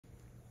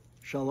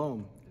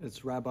Shalom,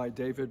 it's Rabbi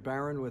David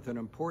Barron with an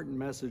important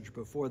message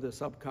before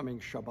this upcoming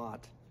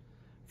Shabbat.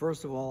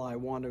 First of all, I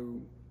want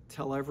to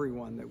tell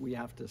everyone that we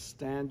have to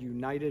stand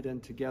united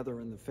and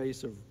together in the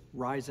face of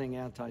rising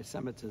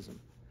anti-Semitism.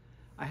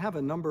 I have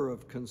a number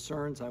of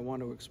concerns I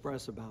want to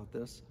express about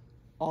this.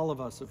 All of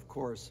us, of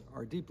course,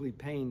 are deeply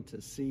pained to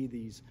see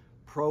these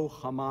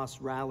pro-Hamas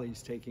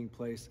rallies taking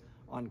place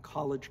on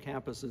college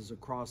campuses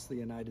across the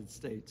United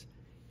States.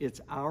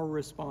 It's our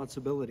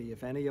responsibility,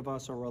 if any of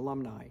us are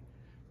alumni,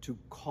 to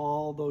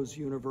call those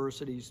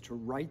universities to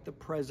write the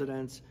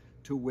presidents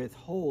to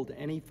withhold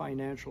any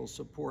financial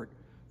support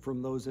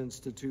from those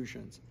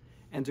institutions,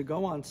 and to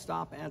go on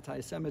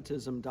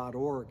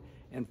stopantisemitism.org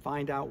and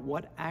find out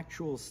what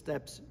actual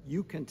steps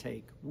you can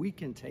take, we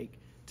can take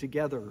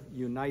together,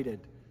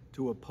 united,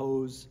 to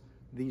oppose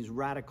these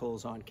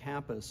radicals on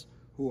campus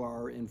who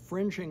are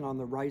infringing on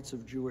the rights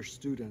of Jewish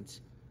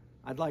students.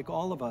 I'd like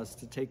all of us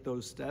to take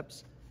those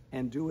steps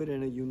and do it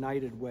in a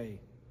united way.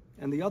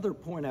 And the other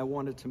point I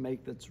wanted to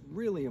make that's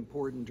really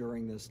important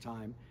during this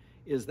time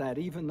is that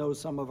even though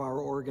some of our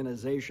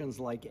organizations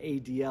like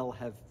ADL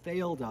have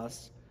failed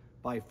us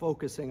by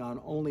focusing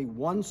on only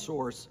one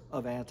source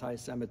of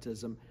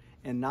anti-Semitism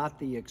and not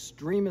the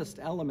extremist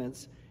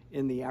elements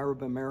in the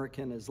Arab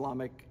American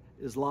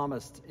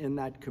Islamists in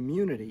that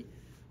community,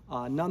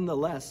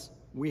 nonetheless,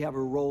 we have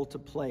a role to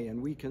play,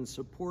 and we can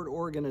support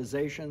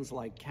organizations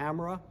like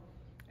CAMERA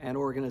and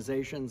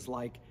organizations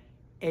like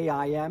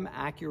AIM,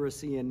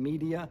 Accuracy in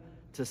Media,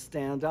 to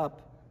stand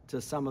up to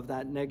some of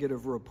that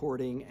negative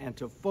reporting and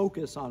to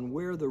focus on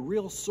where the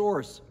real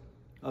source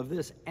of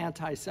this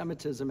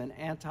anti-Semitism and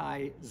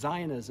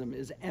anti-Zionism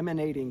is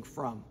emanating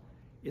from.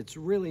 It's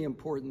really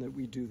important that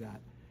we do that.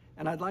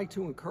 And I'd like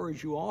to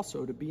encourage you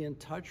also to be in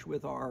touch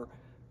with our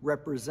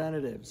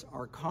representatives,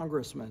 our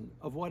congressmen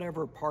of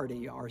whatever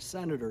party, our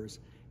senators,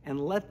 and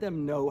let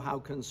them know how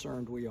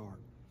concerned we are.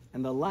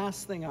 And the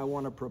last thing I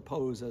want to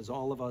propose as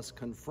all of us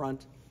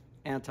confront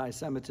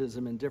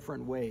anti-Semitism in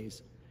different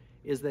ways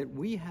is that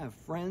we have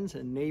friends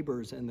and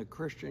neighbors in the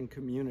Christian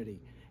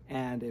community,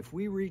 and if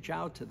we reach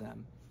out to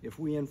them, if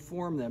we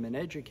inform them and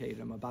educate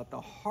them about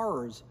the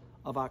horrors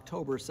of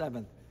October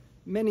 7th,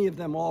 many of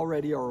them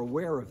already are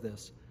aware of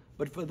this,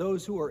 but for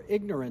those who are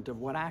ignorant of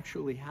what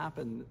actually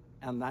happened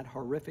on that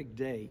horrific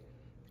day,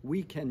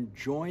 we can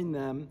join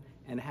them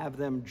and have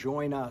them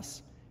join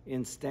us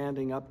in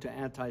standing up to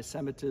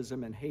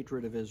anti-Semitism and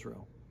hatred of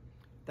Israel.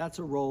 That's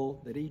a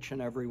role that each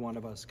and every one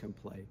of us can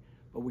play.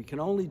 But we can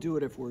only do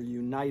it if we're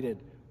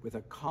united with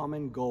a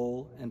common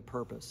goal and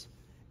purpose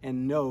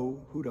and know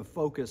who to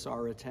focus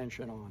our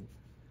attention on.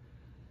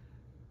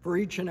 For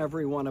each and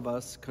every one of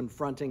us,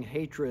 confronting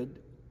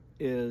hatred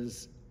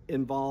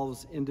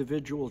involves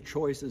individual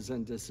choices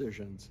and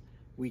decisions.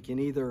 We can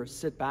either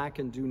sit back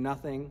and do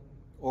nothing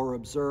or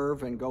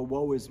observe and go,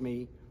 woe is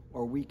me,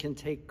 or we can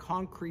take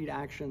concrete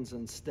actions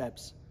and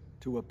steps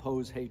to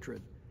oppose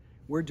hatred.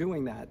 We're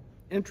doing that.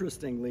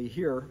 Interestingly,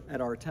 here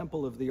at our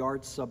Temple of the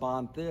Arts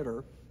Saban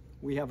Theater,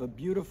 we have a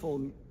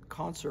beautiful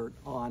concert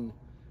on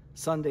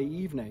Sunday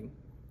evening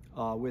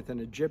with an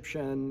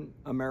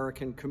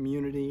Egyptian-American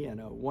community and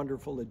a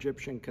wonderful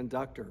Egyptian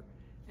conductor.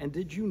 And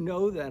did you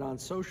know that on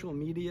social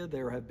media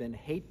there have been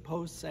hate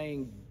posts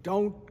saying,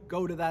 don't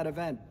go to that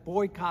event,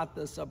 boycott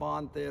the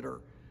Saban Theater.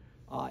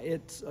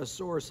 It's a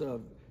source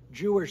of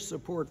Jewish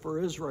support for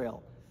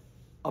Israel.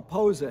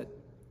 Oppose it,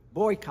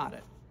 boycott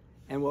it.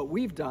 And what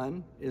we've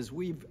done is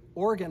we've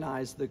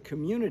organized the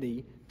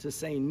community to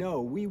say,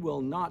 no, we will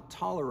not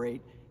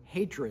tolerate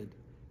hatred,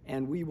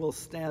 and we will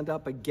stand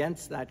up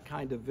against that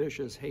kind of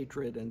vicious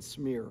hatred and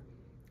smear.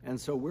 And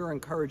so we're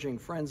encouraging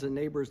friends and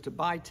neighbors to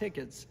buy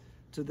tickets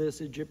to this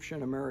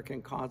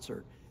Egyptian-American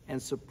concert and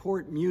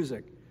support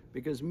music,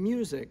 because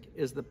music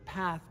is the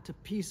path to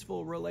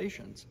peaceful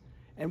relations.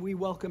 And we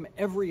welcome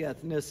every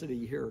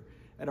ethnicity here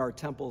at our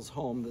temple's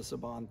home, the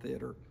Saban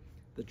Theater.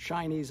 The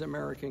Chinese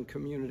American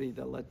community,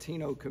 the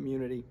Latino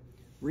community.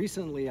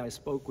 Recently, I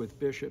spoke with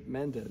Bishop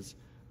Mendez,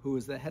 who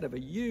is the head of a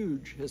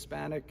huge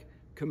Hispanic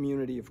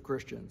community of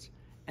Christians,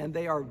 and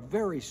they are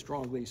very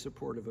strongly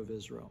supportive of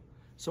Israel.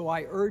 So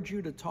I urge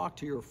you to talk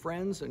to your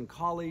friends and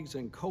colleagues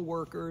and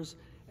coworkers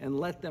and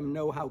let them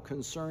know how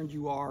concerned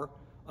you are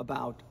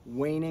about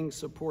waning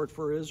support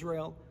for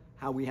Israel,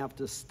 how we have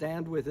to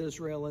stand with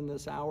Israel in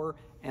this hour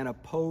and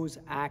oppose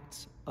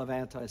acts of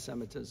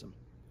anti-Semitism.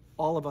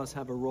 All of us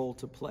have a role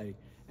to play,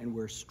 and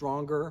we're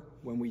stronger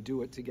when we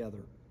do it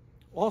together.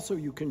 Also,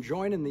 you can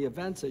join in the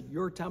events at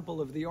your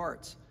Temple of the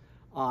Arts.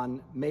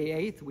 On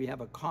May 8th, we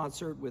have a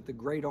concert with the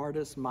great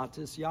artist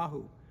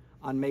Matisyahu.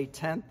 On May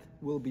 10th,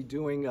 we'll be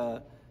doing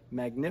a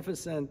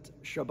magnificent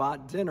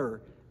Shabbat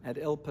dinner at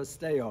Il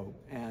Pastel,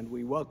 and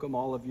we welcome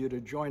all of you to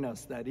join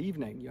us that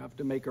evening. You have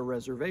to make a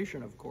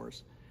reservation, of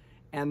course.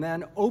 And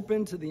then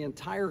open to the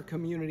entire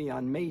community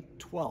on May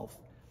 12th.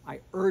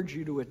 I urge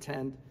you to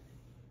attend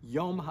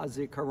Yom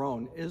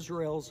HaZikaron,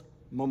 Israel's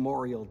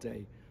Memorial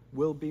Day.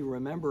 We'll be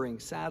remembering,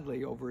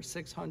 sadly, over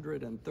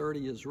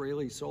 630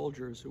 Israeli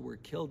soldiers who were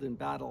killed in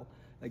battle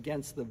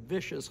against the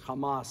vicious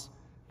Hamas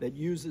that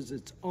uses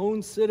its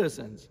own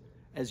citizens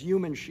as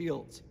human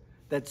shields,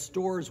 that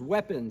stores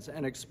weapons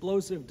and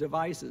explosive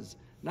devices,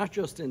 not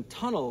just in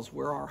tunnels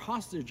where our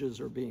hostages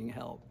are being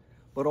held,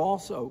 but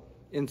also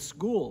in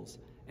schools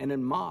and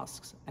in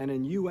mosques and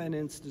in UN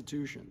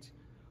institutions.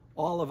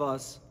 All of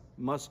us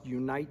must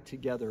unite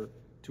together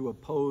to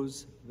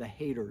oppose the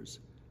haters.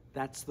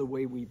 That's the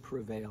way we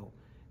prevail.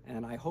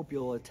 And I hope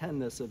you'll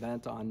attend this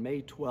event on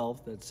May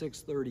 12th at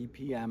 6:30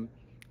 p.m.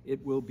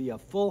 It will be a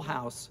full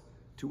house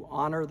to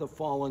honor the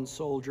fallen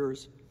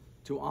soldiers,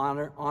 to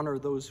honor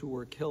those who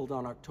were killed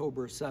on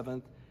October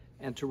 7th,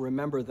 and to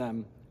remember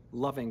them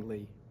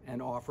lovingly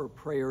and offer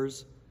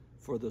prayers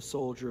for the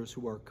soldiers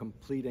who are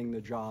completing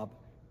the job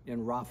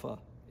in Rafah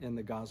in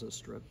the Gaza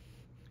Strip.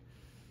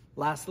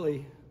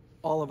 Lastly,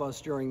 all of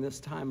us during this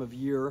time of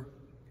year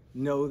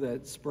know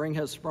that spring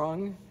has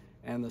sprung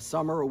and the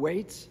summer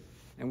awaits,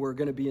 and we're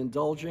going to be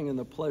indulging in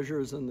the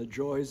pleasures and the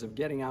joys of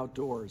getting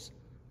outdoors.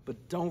 But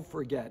don't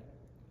forget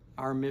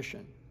our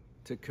mission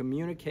to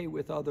communicate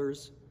with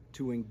others,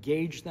 to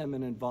engage them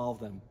and involve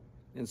them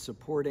in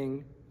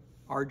supporting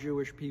our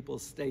Jewish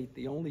people's state,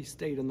 the only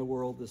state in the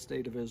world, the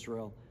state of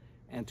Israel,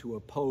 and to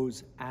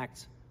oppose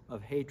acts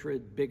of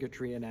hatred,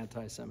 bigotry, and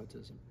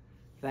anti-Semitism.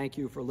 Thank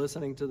you for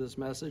listening to this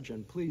message,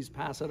 and please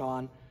pass it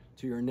on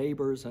to your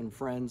neighbors and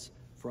friends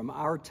from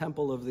our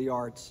Temple of the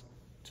Arts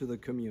to the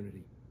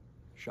community.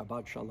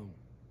 Shabbat Shalom.